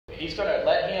he's going to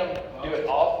let him do an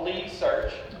off-lead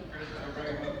search.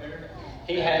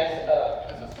 He has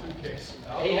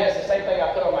the same thing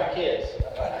I put on my kids,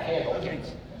 a handle.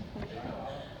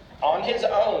 On his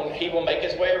own, he will make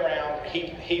his way around.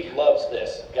 He loves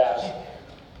this, guys.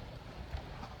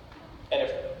 And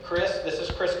if this is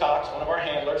Chris Cox, one of our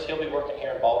handlers. He'll be working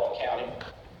here in Baldwin County.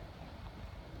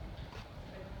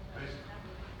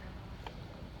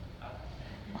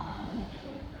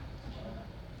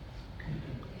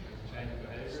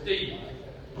 Steve.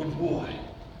 Good boy.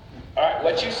 All right,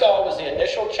 what you saw was the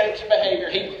initial change of behavior.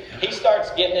 He starts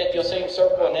getting it. You'll see him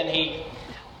circle, and then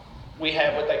we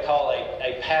have what they call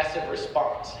a passive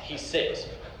response. He sits.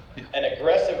 An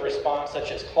aggressive response, such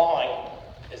as clawing,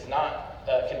 is not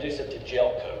conducive to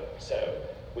jail code. So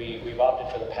we've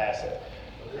opted for the passive.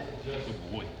 So this is just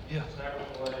Good boy. Yeah. snapper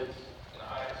blades and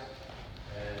ice,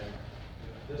 and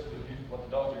this would be what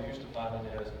the dogs are used to finding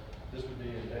is this would be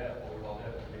in depth, or all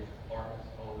that would be compartments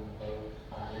holding the boats,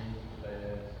 underneath the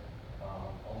beds,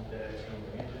 on decks,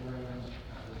 in the engine rooms.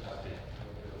 This type of thing.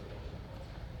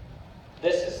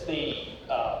 This is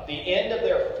the end of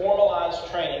their formalized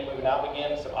training. We will now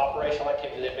begin some operational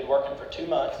activity. They've been working for 2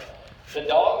 months. The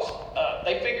dogs,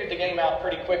 they figured the game out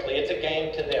pretty quickly. It's a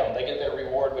game to them. They get their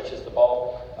reward, which is the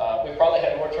ball. We probably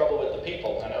had more trouble with the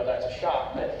people. I know that's a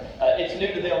shock, but it's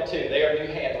new to them too. They are new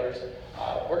handlers.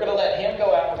 We're going to let him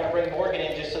go out. We're going to bring Morgan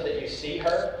in just so that you see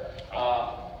her.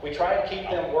 We try and keep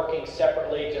them working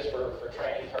separately just for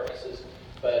training purposes.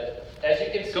 But as you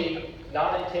can see,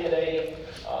 not intimidating.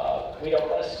 We don't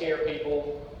want to scare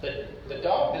people. The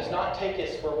dog does not take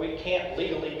us where we can't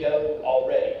legally go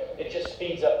already. It just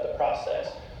speeds up the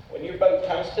process. When your boat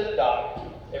comes to the dock,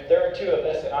 if there are 2 of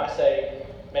us and I say,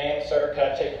 ma'am, sir,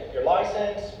 can I check your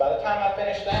license? By the time I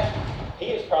finish that, he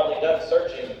has probably done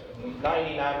searching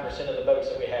 99% of the boats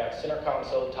that we have, center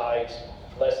console types,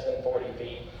 less than 40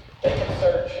 feet. They can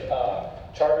search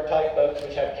charter type boats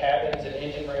which have cabins and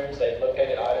engine rooms. They've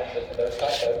located items in those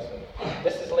type boats.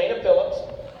 This is Lena Phillips,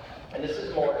 and this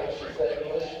is Morgan. She's the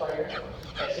English Springer.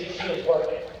 And see, she is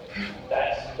working.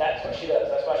 That's what she does.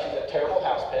 That's why she's a terrible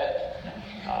house pet.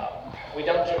 We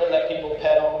don't generally let people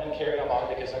pet them and carry them on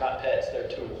because they're not pets, they're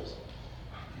tools.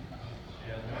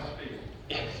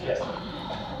 Yes.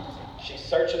 She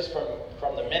searches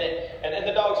from the minute, and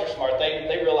the dogs are smart.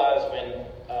 They realize when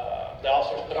the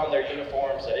officers put on their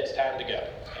uniforms that it's time to go.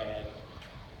 And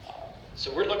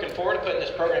so we're looking forward to putting this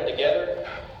program together.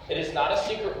 It is not a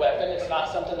secret weapon. It's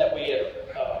not something that we have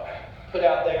put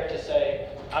out there to say,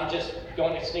 I'm just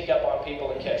going to sneak up on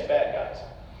people and catch bad guys.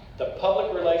 The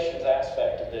public relations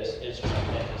aspect of this is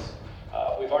tremendous.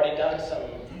 We've already done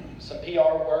some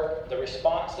PR work. The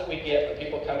response that we get when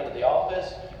people come into the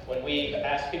office, when we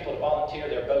ask people to volunteer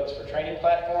their boats for training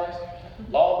platforms,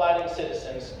 law-abiding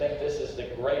citizens think this is the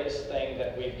greatest thing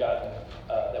that we've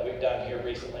done here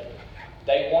recently.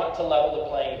 They want to level the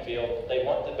playing field. They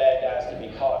want the bad guys to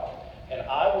be caught. And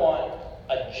I want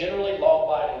a generally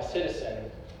law-abiding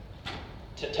citizen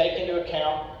to take into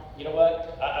account, you know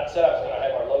what? I said I was going to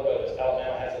have our logo as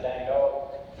Alabama has a dang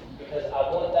dog, because I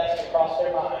want that to cross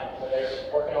their mind when they're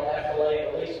working on that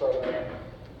Filet release program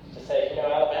to say, you know,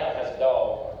 Alabama has a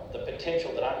dog. The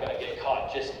potential that I'm going to get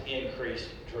caught just increased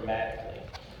dramatically.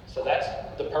 So that's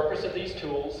the purpose of these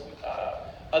tools.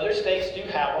 Other states do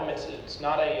have them. It's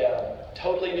not a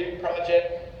totally new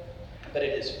project, but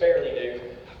it is fairly new.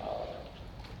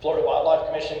 Florida Wildlife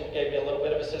Commission gave me a little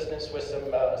bit of assistance with some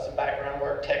background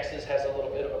work. Texas has a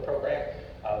little bit of a program.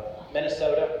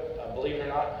 Minnesota, believe it or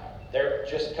not, they're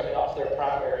just coming off their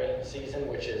primary season,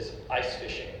 which is ice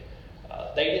fishing.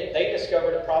 They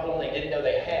discovered a problem they didn't know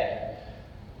they had.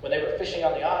 When they were fishing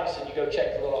on the ice and you go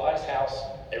check the little ice house,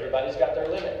 everybody's got their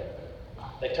limit.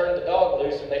 They turned the dog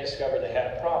loose and they discovered they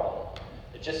had a problem.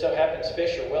 It just so happens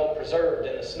fish are well preserved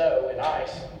in the snow and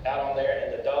ice out on there,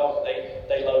 and the dog,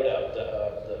 they load up.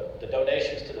 The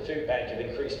donations to the food bank have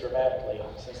increased dramatically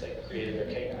since they created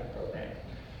their canine program.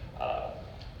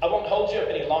 I won't hold you up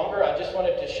any longer. I just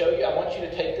wanted to show you. I want you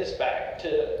to take this back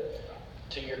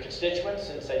to your constituents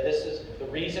and say, this is the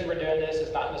reason we're doing this.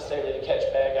 Is not necessarily to catch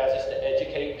bad guys, it's to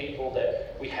educate people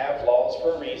that we have laws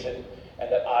for a reason,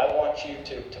 and that I want you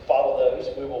to follow those.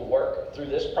 We will work through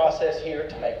this process here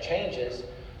to make changes,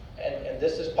 and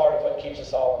this is part of what keeps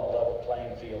us all on a level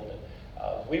playing field.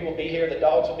 We will be here. The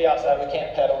dogs will be outside. We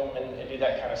can't pet them and do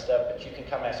that kind of stuff, but you can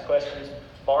come ask questions.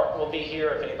 Bart will be here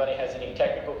if anybody has any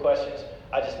technical questions.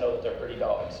 I just know that they're pretty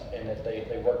dogs and that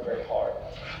they work very hard.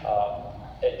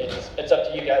 It's up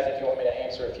to you guys if you want me to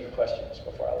answer a few questions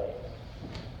before I leave.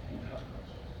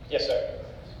 Yes, sir.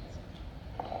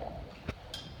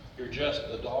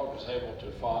 The dog is able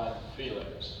to find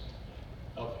filets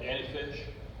of any fish?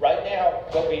 Right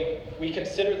But we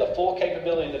consider the full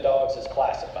capability of the dogs as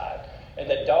classified. And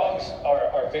the dogs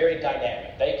are very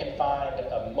dynamic. They can find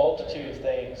a multitude of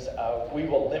things. We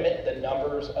will limit the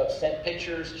numbers of scent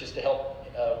pictures just to help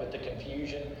with the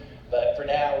confusion. But for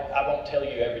now, I won't tell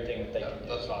you everything that they can do.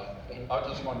 That's fine. I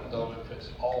just wanted to know if it's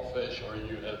all fish or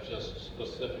you have just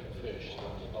specific fish.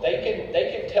 They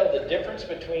can tell the difference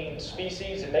between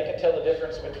species, and they can tell the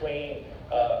difference between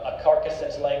a carcass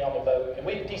that's laying on the boat. And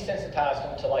we've desensitized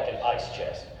them to like an ice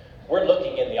chest. We're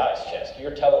looking in the ice chest.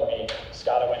 You're telling me,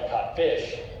 Scott, I went and caught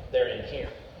fish. They're in here.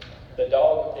 The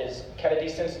dog is kind of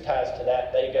desensitized to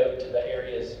that. They go to the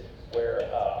areas where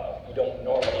you don't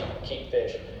normally keep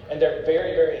fish. And they're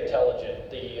very, very intelligent.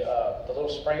 The little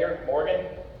Springer, Morgan,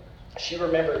 she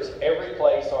remembers every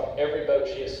place on every boat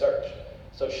she has searched.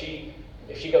 So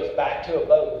if she goes back to a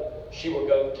boat, she will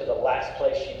go to the last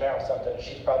place she found something.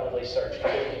 She's probably searched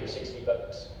 50 or 60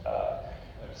 boats.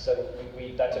 So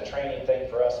that's a training thing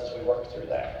for us as we work through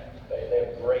that. They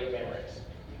have great memories.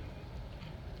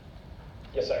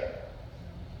 Yes, sir.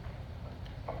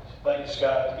 Thank you,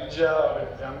 Scott. Good job.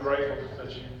 And I'm grateful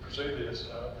that you pursued this.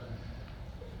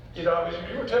 You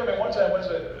were telling me one time,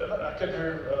 I couldn't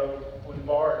hear when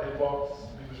Bart he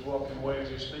was walking away as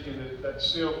he was speaking, that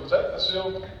seal, was that the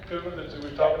seal cooler that we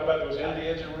were talking about that was in the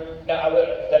engine room? No,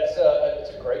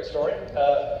 it's a great story.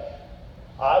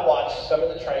 I watched some of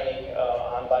the training.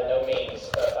 I'm by no means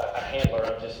a handler.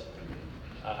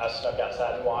 I snuck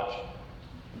outside and watched.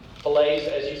 Filets,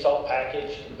 as you saw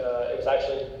packaged, it was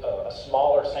actually a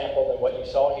smaller sample than what you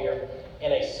saw here,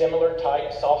 in a similar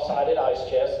type soft-sided ice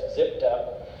chest, zipped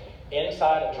up,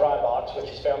 inside a dry box, which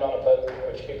is found on a boat,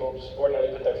 which people just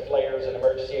ordinarily put their flares and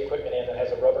emergency equipment in, that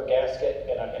has a rubber gasket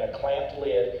and a clamped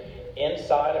lid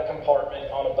inside a compartment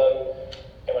on a boat.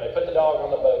 And when I put the dog on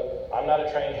the boat, I'm not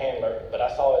a trained handler, but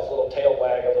I saw his little tail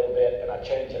wag a little bit and I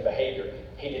changed in behavior.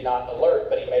 He did not alert,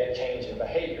 but he made a change in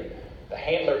behavior. The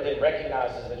handler then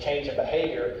recognizes the change in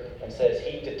behavior and says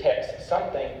he detects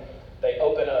something. They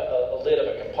open a lid of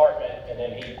a compartment and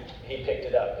then he picked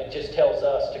it up. It just tells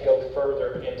us to go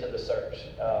further into the search.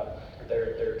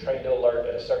 They're trained to alert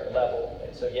at a certain level.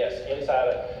 And so yes, inside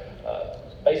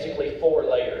of basically 4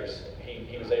 layers,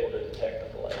 he was able to detect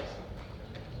the fillets.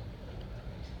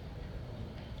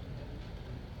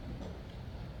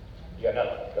 You got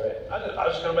another one? Go ahead. I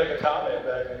was just going to make a comment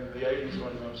back in the 80s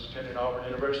when I was attending Auburn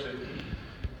University.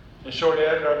 And shortly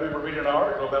after, I remember reading an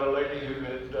article about a lady who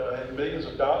had millions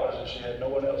of dollars and she had no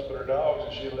one else but her dogs,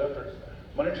 and she had left her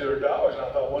money to her dogs. And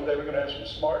I thought one day we're going to have some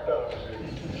smart dogs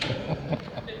here.